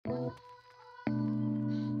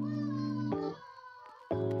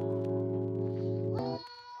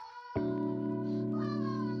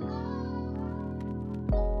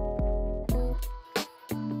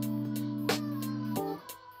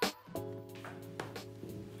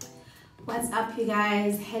What's up, you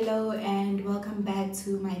guys? Hello and welcome back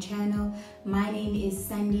to my channel. My name is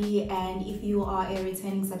Sandy, and if you are a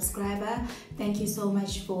returning subscriber, thank you so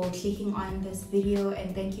much for clicking on this video,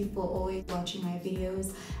 and thank you for always watching my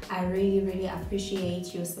videos. I really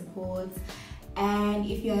appreciate your support. And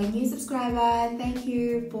if you're a new subscriber, thank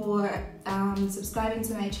you for subscribing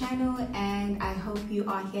to my channel, and I hope you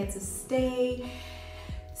are here to stay.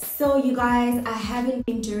 So you guys, I haven't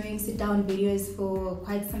been doing sit down videos for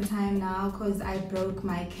quite some time now because I broke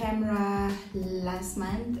my camera last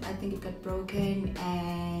month. I think it got broken,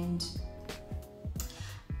 and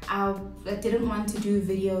I didn't want to do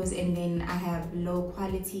videos and then I have low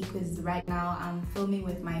quality because right now I'm filming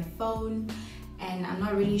with my phone and I'm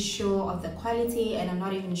not really sure of the quality, and I'm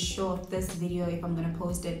not even sure of this video, if I'm gonna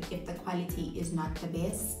post it, if the quality is not the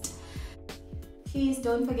best. Please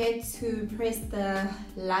don't forget to press the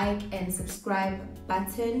like and subscribe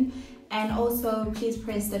button, and also please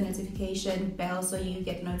press the notification bell so you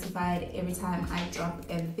get notified every time I drop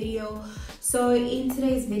a video. So in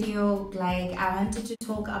today's video, I wanted to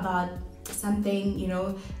talk about something,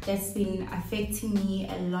 that's been affecting me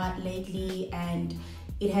a lot lately, and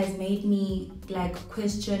it has made me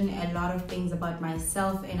question a lot of things about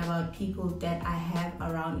myself and about people that I have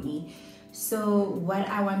around me. So what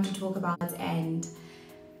I want to talk about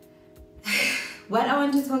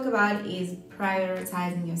is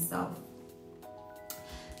prioritizing yourself.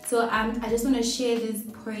 So I just want to share these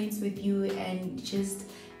points with you and just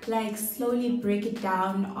slowly break it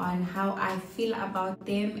down on how I feel about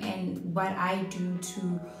them and what I do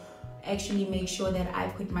to actually make sure that I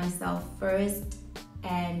put myself first.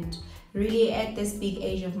 And really, at this big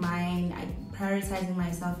age of mine, prioritizing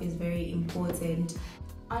myself is very important.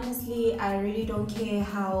 Honestly, I really don't care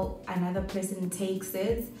how another person takes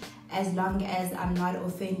it, as long as I'm not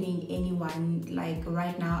offending anyone.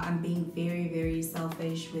 Right now, I'm being very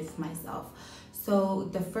selfish with myself. So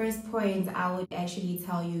the first point I would actually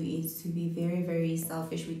tell you is to be very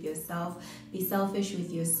selfish with yourself. Be selfish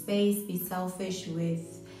with your space. Be selfish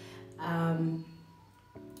with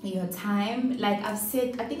your time. I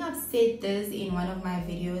think I've said this in one of my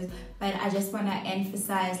videos, but I just want to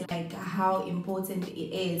emphasize how important it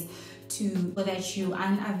is so that you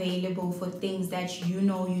aren't available for things that you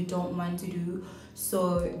don't want to do.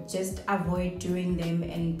 So just avoid doing them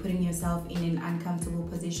and putting yourself in an uncomfortable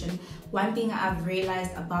position. One thing I've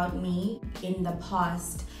realized about me in the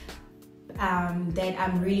past that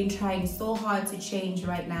I'm really trying so hard to change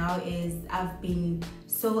right now is I've been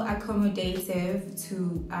so accommodative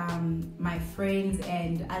to my friends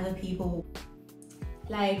and other people.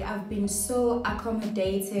 I've been so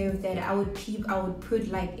accommodative that I would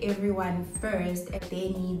put everyone first if their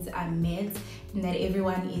needs are met, and that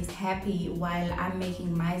everyone is happy while I'm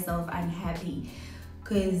making myself unhappy.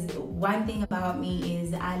 Because one thing about me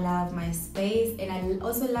is I love my space, and I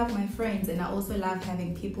also love my friends, and I also love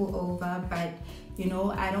having people over, but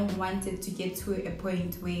I don't want it to get to a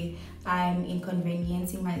point where I'm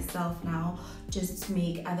inconveniencing myself now just to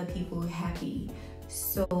make other people happy.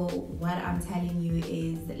 So what I'm telling you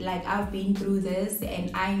is I've been through this,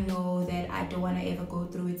 and I know that I don't want to ever go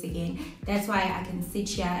through it again. That's why I can sit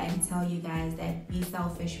here and tell you guys that be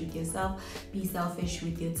selfish with yourself, be selfish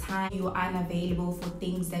with your time. You are unavailable for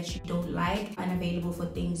things that you don't like, unavailable for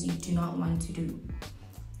things you do not want to do,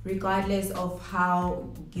 regardless of how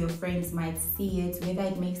your friends might see it, whether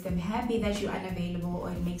it makes them happy that you're unavailable or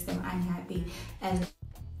it makes them unhappy.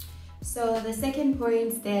 So the second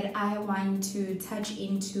point that I want to touch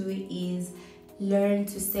into is learn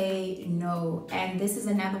to say no. And this is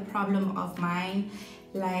another problem of mine.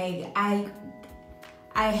 I'm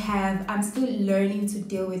still learning to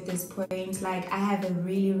deal with this point. I have a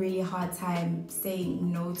really hard time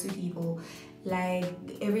saying no to people.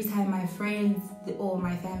 Every time my friends or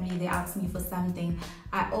my family, they ask me for something,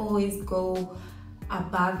 I always go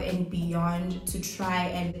above and beyond to try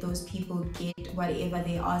and let those people get whatever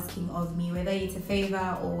they're asking of me, whether it's a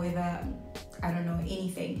favor or whether, I don't know,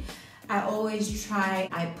 anything. I always try,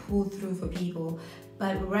 I pull through for people.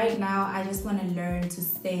 But right now, I just want to learn to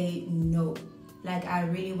say no. I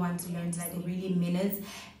really want to learn to really mean it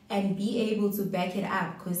and be able to back it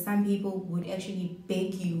up, because some people would actually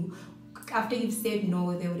beg you. After you've said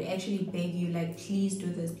no, they would actually beg you, please do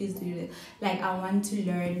this, please do this. I want to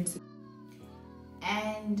learn to.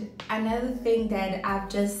 And another thing that I've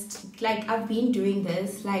been doing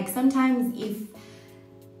this, sometimes if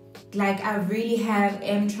I really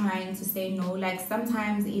am trying to say no,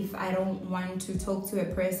 sometimes if I don't want to talk to a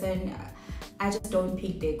person, I just don't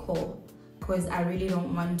pick their call, because I really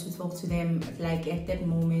don't want to talk to them at that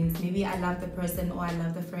moment. Maybe I love the person or I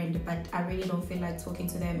love the friend, but I really don't feel like talking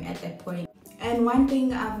to them at that point. And one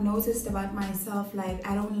thing I've noticed about myself, like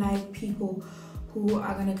I don't like people who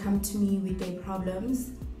are gonna come to me with their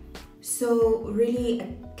problems. So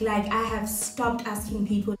really, like I have stopped asking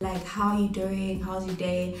people like, how are you doing, how's your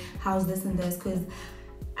day, how's this and this, because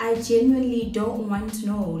I genuinely don't want to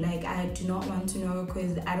know. Like I do not want to know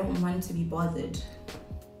because I don't want to be bothered.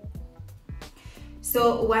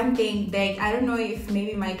 So one thing, like I don't know if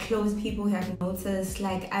maybe my close people have noticed,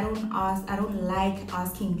 like I don't like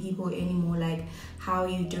asking people anymore like, how are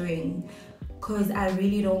you doing, because I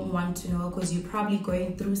really don't want to know, because you're probably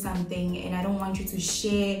going through something and I don't want you to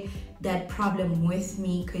share that problem with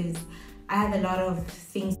me, because I have a lot of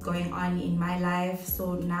things going on in my life.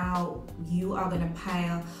 So now you are gonna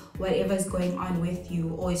pile whatever's going on with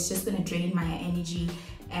you, or it's just gonna drain my energy,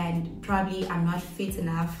 and probably I'm not fit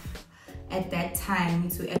enough at that time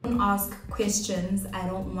to. I don't ask questions I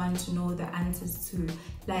don't want to know the answers to.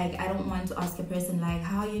 Like I don't want to ask a person like,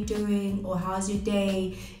 how are you doing, or how's your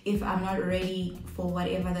day, if I'm not ready for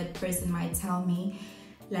whatever that person might tell me.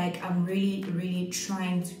 Like I'm really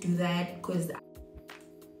trying to do that, because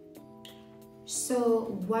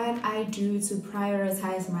so what I do to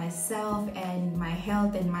prioritize myself and my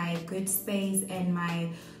health and my good space and my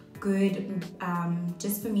good,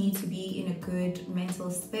 just for me to be in a good mental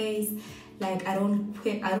space, like I want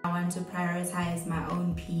to prioritize my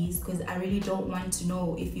own peace, because I really don't want to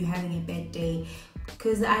know if you're having a bad day,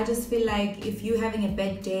 because I just feel like if you're having a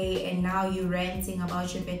bad day and now you're ranting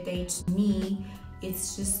about your bad day to me,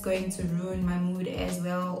 it's just going to ruin my mood as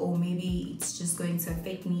well, or maybe it's just going to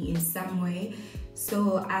affect me in some way.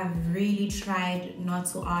 So I've really tried not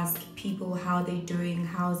to ask people how they're doing,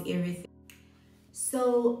 how's everything.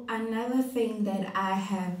 So another thing that I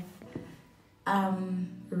have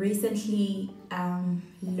recently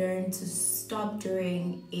learned to stop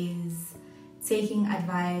doing is taking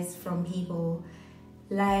advice from people.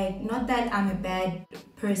 Like, not that I'm a bad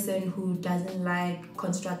person who doesn't like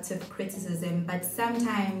constructive criticism, but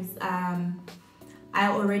sometimes I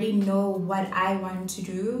already know what I want to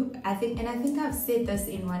do. I think I've said this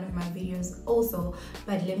in one of my videos also,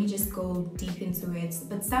 but let me just go deep into it.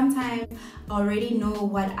 But sometimes I already know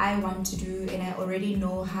what I want to do, and I already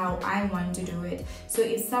know how I want to do it. So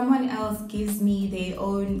if someone else gives me their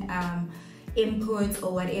own input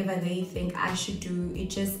or whatever they think I should do, it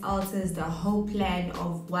just alters the whole plan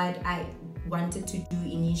of what I wanted to do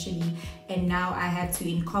initially, and now I have to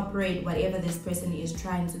incorporate whatever this person is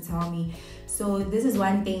trying to tell me. So this is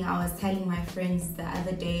one thing I was telling my friends the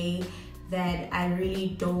other day, that I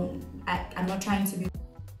really I'm not trying to be.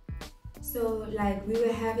 So like we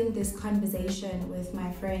were having this conversation with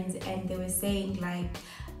my friends, and they were saying like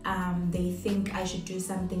they think I should do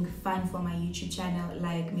something fun for my YouTube channel,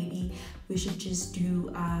 like maybe we should just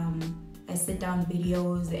do a sit down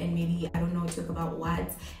videos, and maybe, I don't know, talk about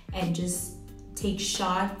what, and just take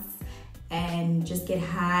shots and just get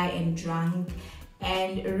high and drunk.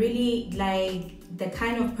 And really, like, the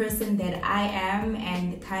kind of person that I am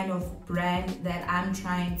and the kind of brand that I'm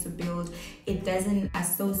trying to build, it doesn't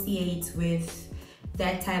associate with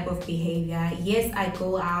that type of behavior. Yes, I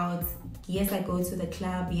go out. Yes, I go to the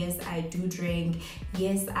club. Yes, I do drink.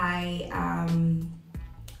 Yes, I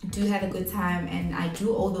do have a good time, and I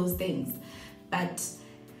do all those things. But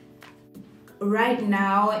right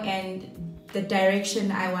now, and the direction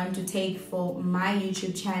I want to take for my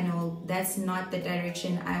YouTube channel, that's not the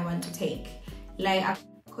direction I want to take. Like,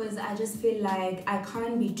 because I just feel like I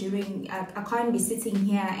can't be sitting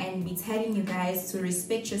here and be telling you guys to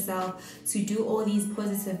respect yourself, to do all these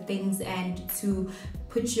positive things, and to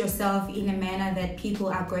put yourself in a manner that people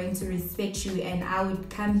are going to respect you, and I would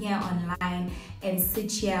come here online and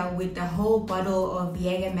sit here with the whole bottle of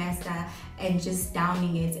Jägermeister and just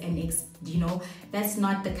downing it, and that's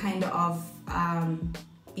not the kind of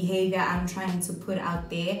behavior I'm trying to put out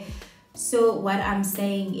there. So what I'm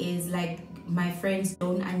saying is, like, my friends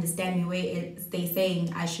don't understand me where they're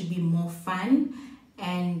saying I should be more fun,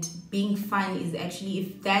 and being fun is actually,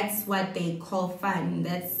 if that's what they call fun,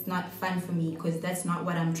 that's not fun for me, because that's not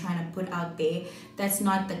what I'm trying to put out there. That's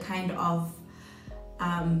not the kind of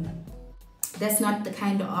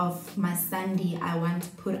my Sunday I want to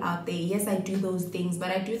put out there. Yes, I do those things, but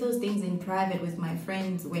I do those things in private with my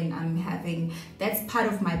friends when I'm having, that's part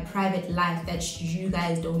of my private life that you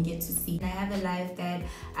guys don't get to see. I have a life that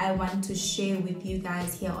I want to share with you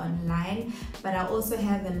guys here online, but I also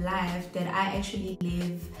have a life that I actually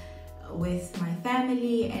live with my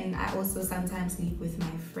family, and I also sometimes live with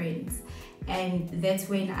my friends, and that's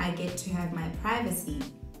when I get to have my privacy.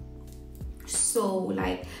 So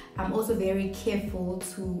like I'm also very careful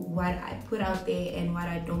to what I put out there and what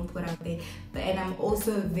I don't put out there, and I'm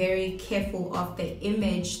also very careful of the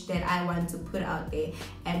image that I want to put out there,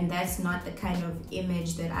 and that's not the kind of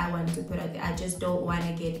image that I want to put out there. I just don't want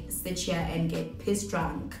to sit here and get pissed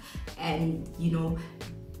drunk and, you know,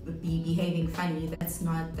 be behaving funny. That's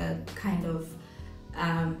not the kind of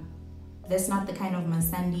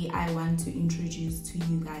Masandi I want to introduce to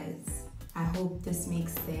you guys. I hope this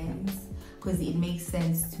makes sense, because it makes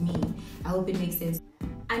sense to me. I hope it makes sense.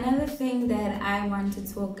 Another thing that I want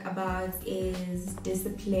to talk about is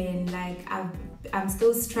discipline. Like I'm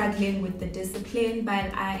still struggling with the discipline,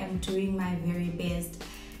 but I am doing my very best.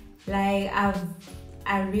 Like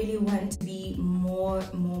I really want to be more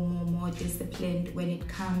disciplined when it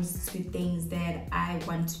comes to things that I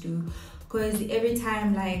want to do. Because every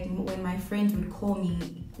time, like when my friends would call me,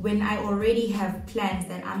 when I already have plans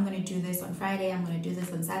that I'm going to do this on Friday, I'm going to do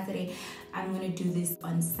this on Saturday, I'm going to do this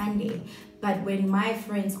on Sunday. But when my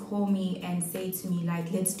friends call me and say to me like,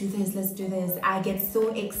 let's do this, I get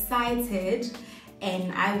so excited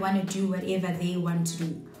and I want to do whatever they want to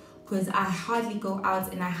do. Because I hardly go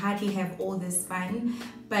out and I hardly have all this fun.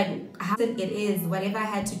 But it is, whatever I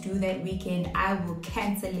had to do that weekend, I will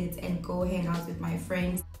cancel it and go hang out with my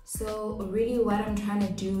friends. So really what I'm trying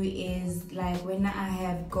to do is, like, when I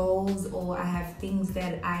have goals or I have things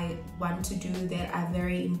that I want to do that are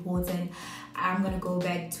very important, I'm gonna go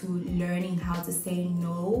back to learning how to say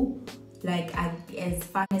no. Like, as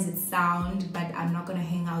fun as it sounds, but I'm not gonna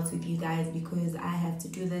hang out with you guys because I have to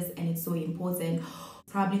do this and it's so important.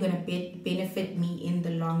 Probably gonna benefit me in the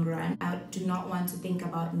long run. I do not want to think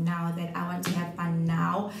about now that I want to have fun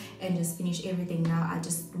now and just finish everything now. I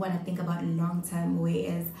just want to think about long term,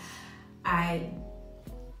 whereas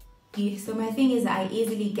so my thing is I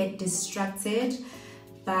easily get distracted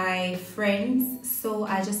by friends. So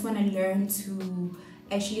I just want to learn to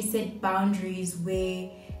actually set boundaries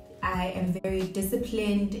where I am very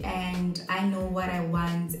disciplined and I know what I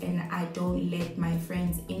want, and I don't let my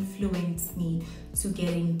friends influence me to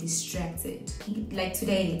getting distracted. Like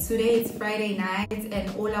today it's Friday night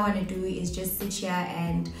and all I want to do is just sit here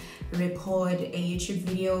and record YouTube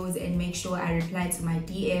videos and make sure I reply to my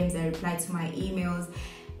DMs, I reply to my emails,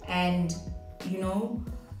 and you know,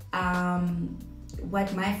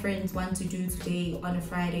 what my friends want to do today on a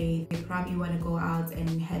Friday, they probably want to go out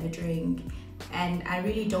and have a drink. And I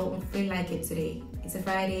really don't feel like it today. It's a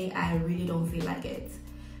Friday, I really don't feel like it.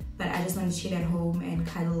 But I just want to chill at home and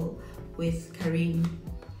cuddle with Kareem.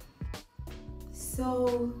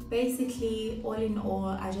 So basically, all in all,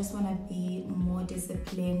 I just want to be more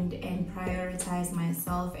disciplined and prioritize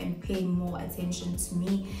myself and pay more attention to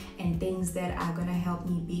me and things that are going to help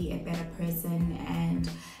me be a better person. And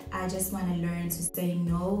I just want to learn to say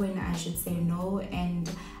no when I should say no, and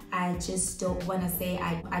I just don't want to say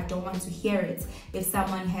I don't want to hear it. If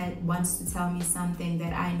someone wants to tell me something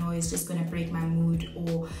that I know is just going to break my mood,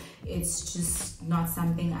 or it's just not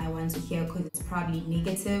something I want to hear because it's probably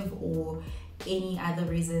negative or any other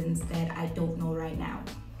reasons that I don't know right now.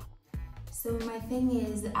 So my thing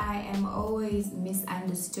is, I am always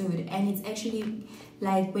misunderstood, and it's actually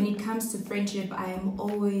like when it comes to friendship, I am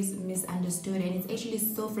always misunderstood, and it's actually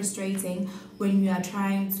so frustrating when you are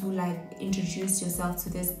trying to like introduce yourself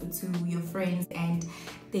to your friends and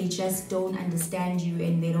they just don't understand you,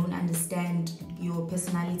 and they don't understand your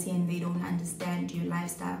personality, and they don't understand your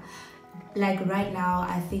lifestyle. Like right now,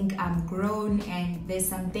 I think I'm grown, and there's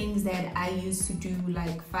some things that I used to do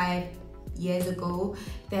like 5 years ago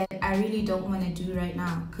that I really don't want to do right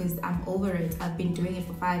now because I'm over it. I've been doing it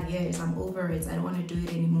for 5 years. I'm over it. I don't want to do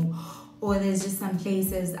it anymore. Or there's just some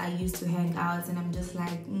places I used to hang out and I'm just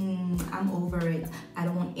like, I'm over it. I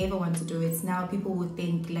don't ever want to do it. Now people would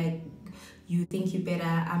think like, you think you're better.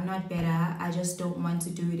 I'm not better. I just don't want to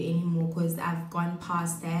do it anymore because I've gone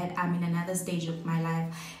past that. I'm in another stage of my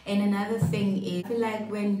life. And another thing is, I feel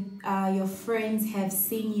like when your friends have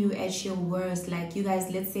seen you at your worst, like you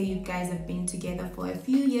guys, let's say you guys have been together for a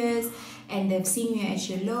few years and they've seen you at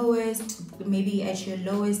your lowest, maybe at your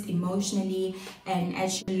lowest emotionally and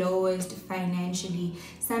at your lowest financially.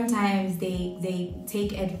 Sometimes they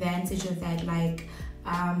take advantage of that, like,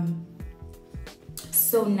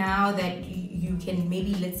 so now that you can,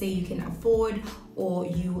 maybe let's say you can afford, or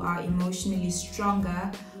you are emotionally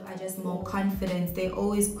stronger, you are just more confident, they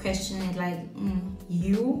always question it like,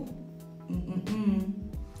 you?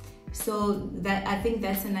 So that, I think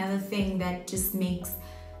that's another thing that just makes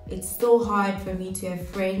it so hard for me to have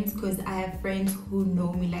friends, because I have friends who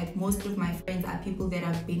know me. Like most of my friends are people that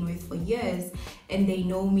I've been with for years, and they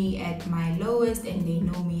know me at my lowest and they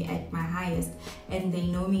know me at my highest. highest, and they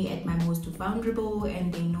know me at my most vulnerable,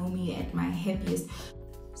 and they know me at my happiest.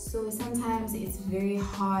 So sometimes it's very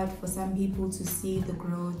hard for some people to see the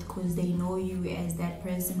growth because they know you as that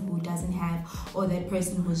person who doesn't have, or that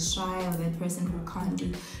person who's shy, or that person who can't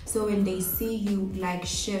do. So when they see you like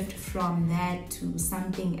shift from that to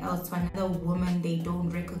something else, to another woman they don't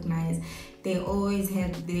recognize, they always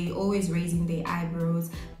raising their eyebrows.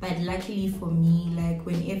 But luckily for me, like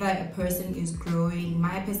whenever a person is growing,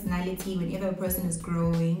 my personality, whenever a person is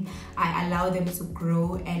growing, I allow them to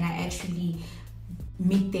grow, and I actually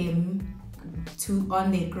meet them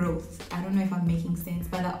on their growth. I don't know if I'm making sense,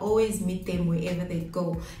 but I always meet them wherever they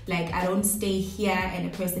go. Like I don't stay here and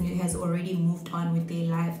a person has already moved on with their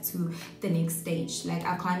life to the next stage. Like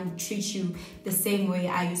I can't treat you the same way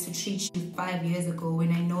I used to treat you 5 years ago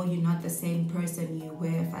when I know you're not the same person you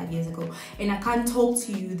were 5 years ago. And I can't talk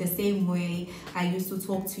to you the same way I used to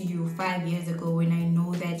talk to you 5 years ago when I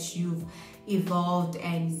know that you've evolved.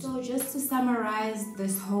 And so just to summarize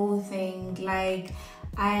this whole thing, like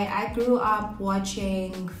I grew up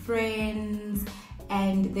watching Friends,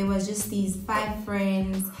 and there was just these 5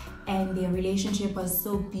 friends, and their relationship was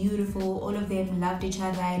so beautiful. All of them loved each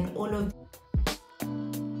other, and all of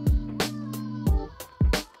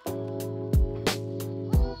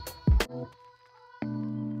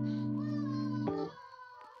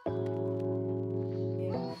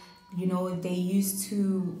they used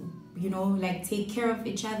to like take care of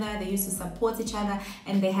each other, they used to support each other,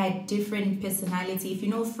 and they had different personality. If you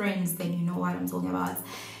know Friends, then you know what I'm talking about.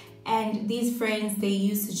 And these friends, they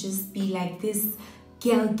used to just be like this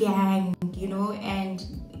girl gang, and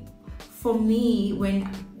for me, when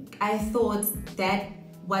I thought that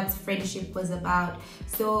what friendship was about.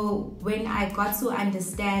 So when I got to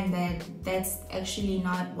understand that that's actually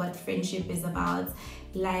not what friendship is about,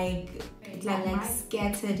 like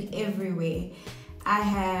scattered everywhere. I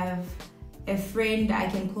have a friend I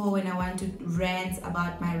can call when I want to rant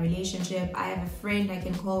about my relationship. I have a friend I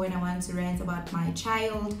can call when I want to rant about my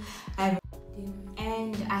child.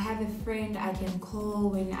 And I have a friend I can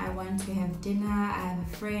call when I want to have dinner. I have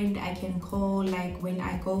a friend I can call like when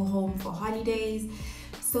I go home for holidays.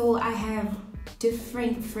 So I have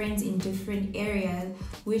different friends in different areas,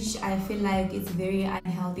 which I feel like it's very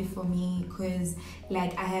unhealthy for me, because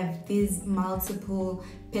like I have these multiple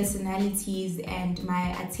personalities and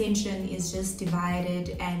my attention is just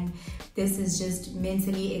divided, and this is just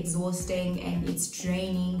mentally exhausting and it's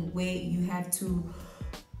draining, where you have to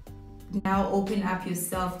now open up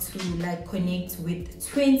yourself to like connect with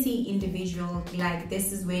 20 individuals. Like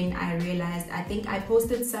this is when I realized, I think I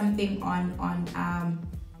posted something on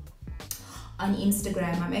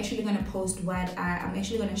Instagram. I'm actually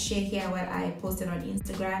gonna share here what I posted on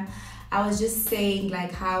Instagram. I was just saying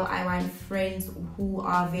like how I want friends who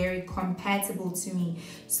are very compatible to me,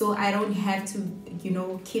 so I don't have to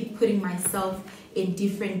keep putting myself in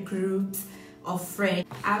different groups of friends.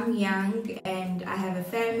 I'm young and I have a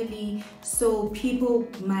family, so people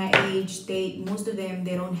my age, most of them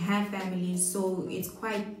don't have families, so it's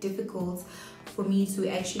quite difficult for me to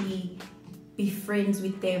actually be friends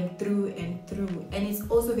with them through and through. And it's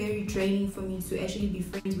also very draining for me to actually be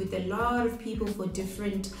friends with a lot of people for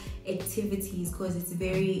different activities, because it's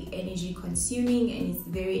very energy consuming and it's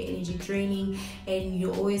very energy draining, and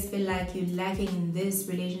you always feel like you're lacking in this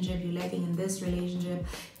relationship, you're lacking in this relationship,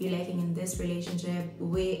 you're lacking in this relationship.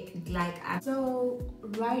 So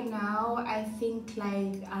right now I think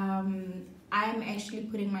like I'm actually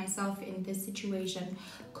putting myself in this situation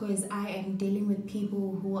because I am dealing with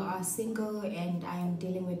people who are single, and I am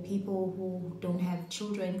dealing with people who don't have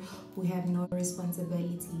children, who have no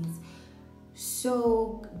responsibilities.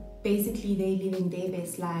 So basically they're living their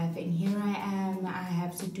best life, and here I am. I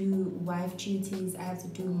have to do wife duties, I have to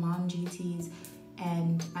do mom duties,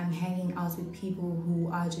 and I'm hanging out with people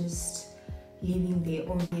who are just living their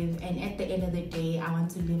own life. And at the end of the day, I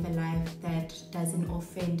want to live a life that doesn't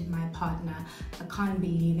offend my partner. I can't be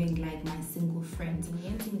living like my single friend,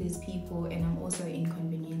 inconveniencing these people, and I'm also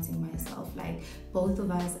inconveniencing myself. Like both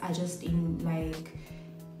of us are just in, like,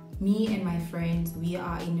 me and my friends, we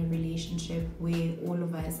are in a relationship where all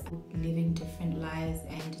of us are living different lives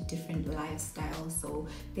and different lifestyles, so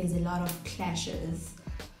there's a lot of clashes.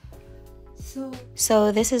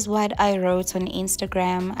 So this is what I wrote on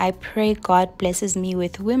Instagram. I pray God blesses me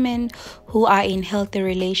with women who are in healthy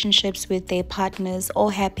relationships with their partners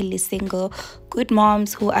or happily single, good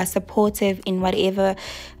moms who are supportive in whatever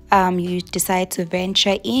you decide to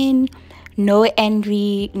venture in, no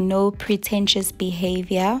envy, no pretentious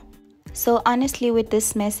behavior. So honestly, with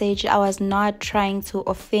this message, I was not trying to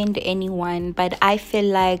offend anyone, but I feel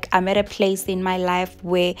like I'm at a place in my life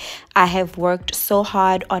where I have worked so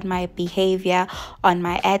hard on my behavior, on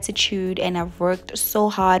my attitude, and I've worked so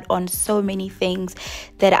hard on so many things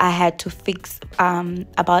that I had to fix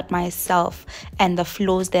about myself and the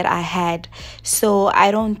flaws that I had. So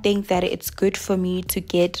I don't think that it's good for me to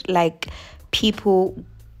get like people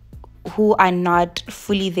who are not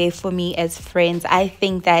fully there for me as friends. I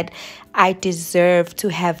think that I deserve to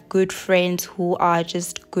have good friends who are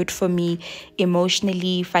just good for me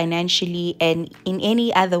emotionally, financially, and in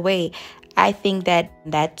any other way. I think that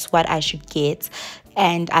that's what I should get,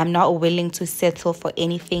 and I'm not willing to settle for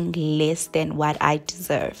anything less than what I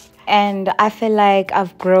deserve. And I feel like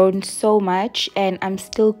I've grown so much, and I'm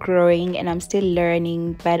still growing and I'm still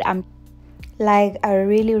learning, but I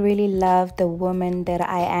really love the woman that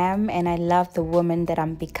I am, and I love the woman that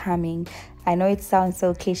I'm becoming. I know it sounds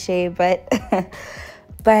so cliche, but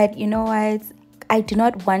but you know what? I do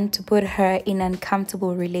not want to put her in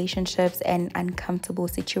uncomfortable relationships and uncomfortable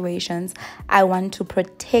situations. I want to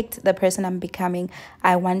protect the person I'm becoming.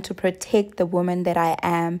 I want to protect the woman that I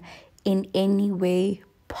am in any way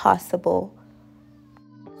possible.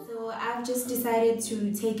 So I've just decided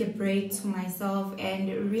to take a break to myself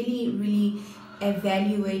and really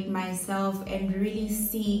evaluate myself and really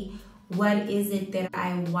see what is it that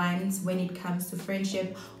I want when it comes to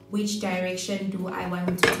friendship, which direction do I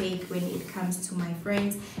want to take when it comes to my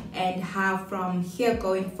friends, and how from here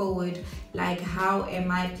going forward, like how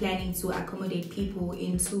am I planning to accommodate people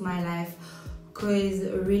into my life. Because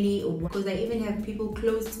I even have people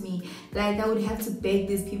close to me, like I would have to beg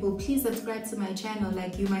these people, please subscribe to my channel,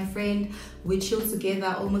 like you my friend, we chill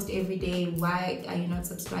together almost every day, why are you not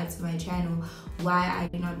subscribed to my channel, why are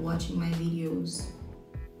you not watching my videos?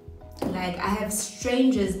 Like I have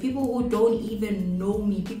strangers, people who don't even know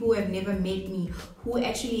me, people who have never met me, who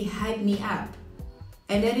actually hype me up,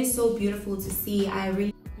 and that is so beautiful to see.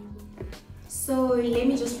 So let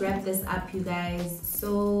me just wrap this up, you guys.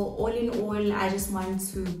 So all in all, I just want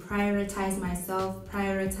to prioritize myself,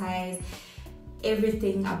 prioritize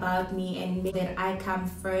everything about me, and make that I come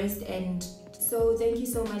first. And so thank you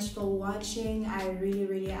so much for watching. I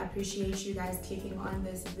really appreciate you guys clicking on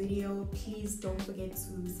this video. Please don't forget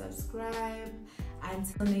to subscribe.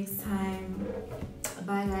 Until next time,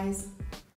 bye guys.